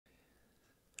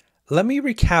Let me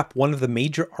recap one of the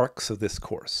major arcs of this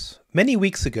course. Many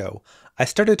weeks ago, I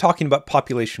started talking about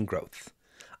population growth.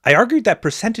 I argued that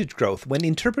percentage growth, when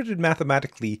interpreted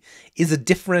mathematically, is a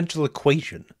differential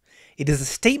equation. It is a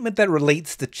statement that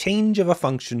relates the change of a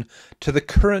function to the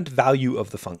current value of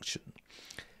the function.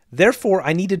 Therefore,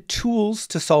 I needed tools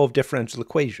to solve differential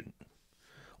equation.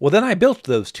 Well, then I built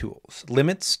those tools: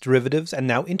 limits, derivatives, and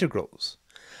now integrals.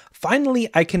 Finally,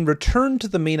 I can return to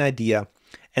the main idea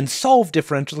and solve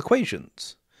differential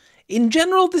equations. In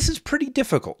general, this is pretty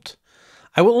difficult.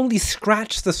 I will only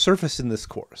scratch the surface in this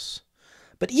course.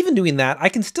 But even doing that, I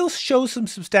can still show some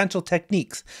substantial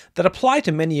techniques that apply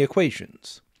to many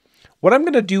equations. What I'm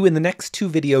going to do in the next two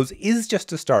videos is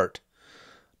just a start,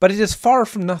 but it is far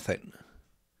from nothing.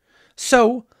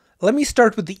 So, let me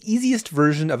start with the easiest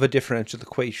version of a differential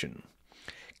equation.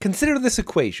 Consider this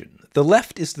equation. The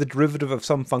left is the derivative of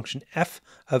some function f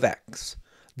of x.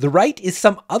 The right is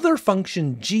some other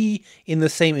function g in the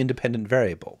same independent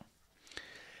variable.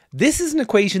 This is an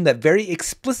equation that very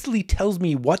explicitly tells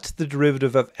me what the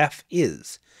derivative of f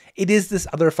is. It is this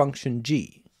other function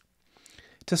g.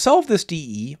 To solve this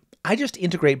dE, I just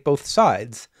integrate both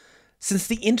sides, since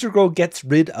the integral gets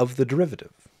rid of the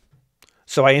derivative.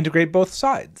 So I integrate both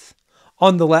sides.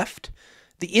 On the left,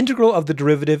 the integral of the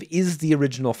derivative is the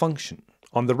original function.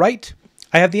 On the right,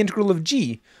 I have the integral of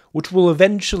g, which will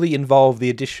eventually involve the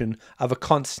addition of a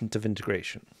constant of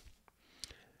integration.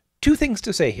 Two things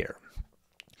to say here.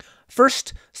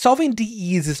 First, solving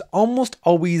dEs is almost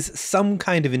always some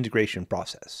kind of integration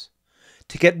process.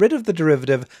 To get rid of the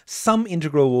derivative, some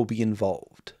integral will be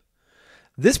involved.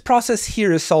 This process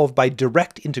here is solved by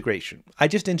direct integration. I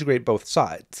just integrate both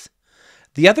sides.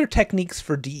 The other techniques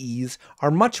for dEs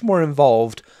are much more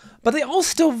involved, but they all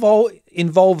still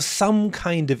involve some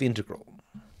kind of integral.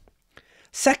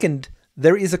 Second,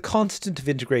 there is a constant of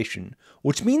integration,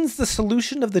 which means the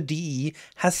solution of the dE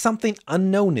has something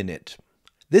unknown in it.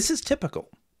 This is typical.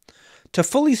 To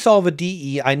fully solve a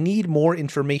dE, I need more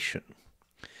information.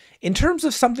 In terms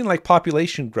of something like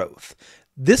population growth,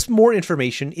 this more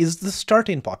information is the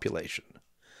starting population.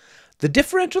 The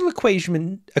differential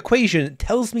equation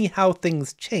tells me how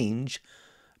things change,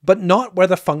 but not where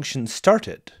the function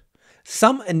started.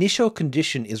 Some initial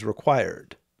condition is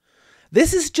required.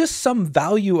 This is just some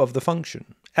value of the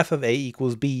function, f of a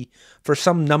equals b, for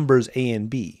some numbers a and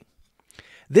b.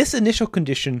 This initial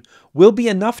condition will be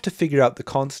enough to figure out the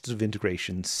constant of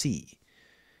integration c.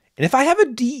 And if I have a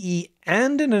dE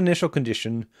and an initial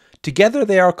condition, together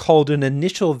they are called an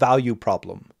initial value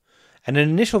problem. And an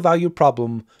initial value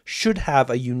problem should have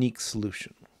a unique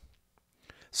solution.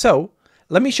 So,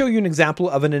 let me show you an example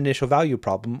of an initial value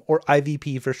problem, or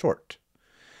IVP for short.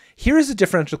 Here is a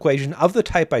differential equation of the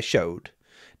type I showed.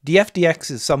 df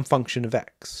dx is some function of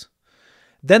x.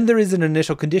 Then there is an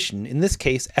initial condition. In this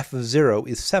case, f of 0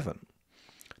 is 7.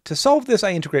 To solve this,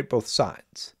 I integrate both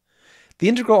sides. The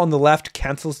integral on the left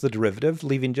cancels the derivative,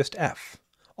 leaving just f.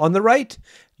 On the right,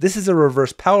 this is a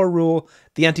reverse power rule.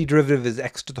 The antiderivative is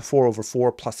x to the 4 over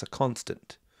 4 plus a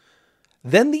constant.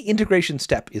 Then the integration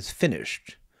step is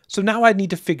finished. So now I need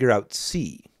to figure out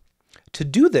c. To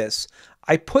do this,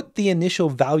 I put the initial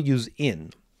values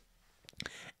in.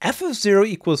 f of 0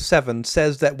 equals 7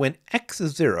 says that when x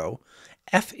is 0,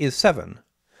 f is 7.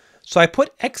 So I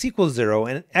put x equals 0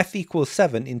 and f equals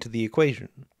 7 into the equation.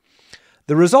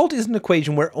 The result is an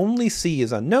equation where only c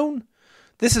is unknown.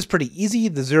 This is pretty easy.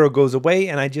 The 0 goes away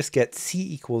and I just get c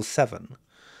equals 7.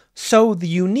 So the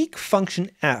unique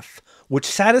function f, which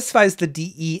satisfies the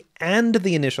dE and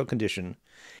the initial condition,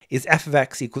 is f of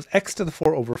x equals x to the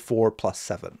 4 over 4 plus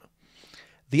 7.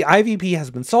 The IVP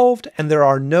has been solved, and there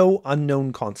are no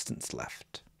unknown constants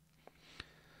left.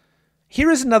 Here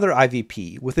is another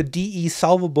IVP with a dE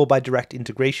solvable by direct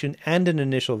integration and an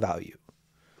initial value.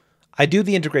 I do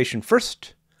the integration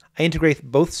first. I integrate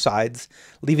both sides,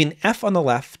 leaving f on the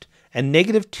left and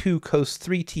negative 2 cos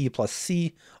 3t plus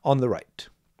c on the right.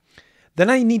 Then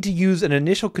I need to use an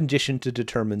initial condition to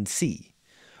determine c.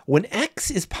 When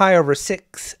x is pi over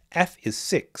 6, f is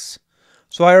 6.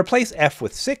 So I replace f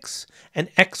with 6 and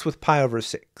x with pi over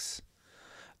 6.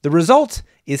 The result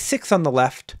is 6 on the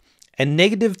left and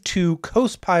negative 2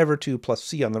 cos pi over 2 plus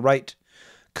c on the right.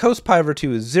 Cos pi over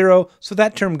 2 is 0, so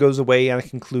that term goes away and I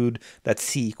conclude that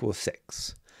c equals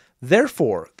 6.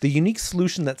 Therefore, the unique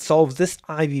solution that solves this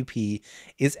IVP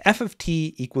is f of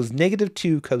t equals negative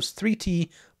 2 cos 3t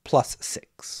plus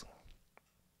 6.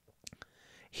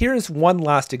 Here is one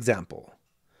last example.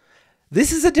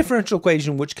 This is a differential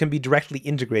equation which can be directly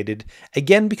integrated,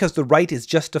 again because the right is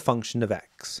just a function of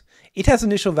x. It has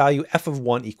initial value f of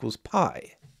 1 equals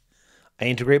pi. I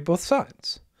integrate both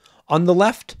sides. On the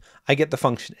left, I get the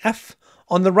function f.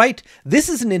 On the right, this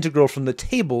is an integral from the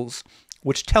tables,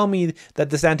 which tell me that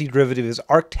this antiderivative is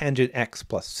arctangent x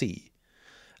plus c.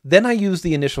 Then I use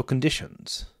the initial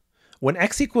conditions. When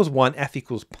x equals 1, f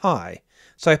equals pi,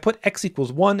 so I put x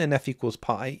equals 1 and f equals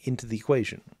pi into the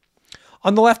equation.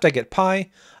 On the left I get pi,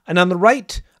 and on the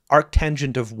right,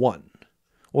 arctangent of 1.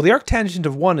 Well, the arctangent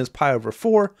of 1 is pi over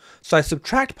 4, so I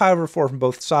subtract pi over 4 from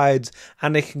both sides,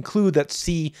 and I conclude that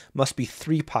c must be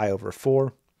 3 pi over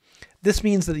 4. This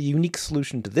means that the unique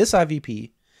solution to this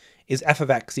IVP is f of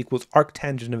x equals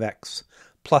arctangent of x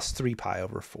plus 3 pi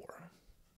over 4.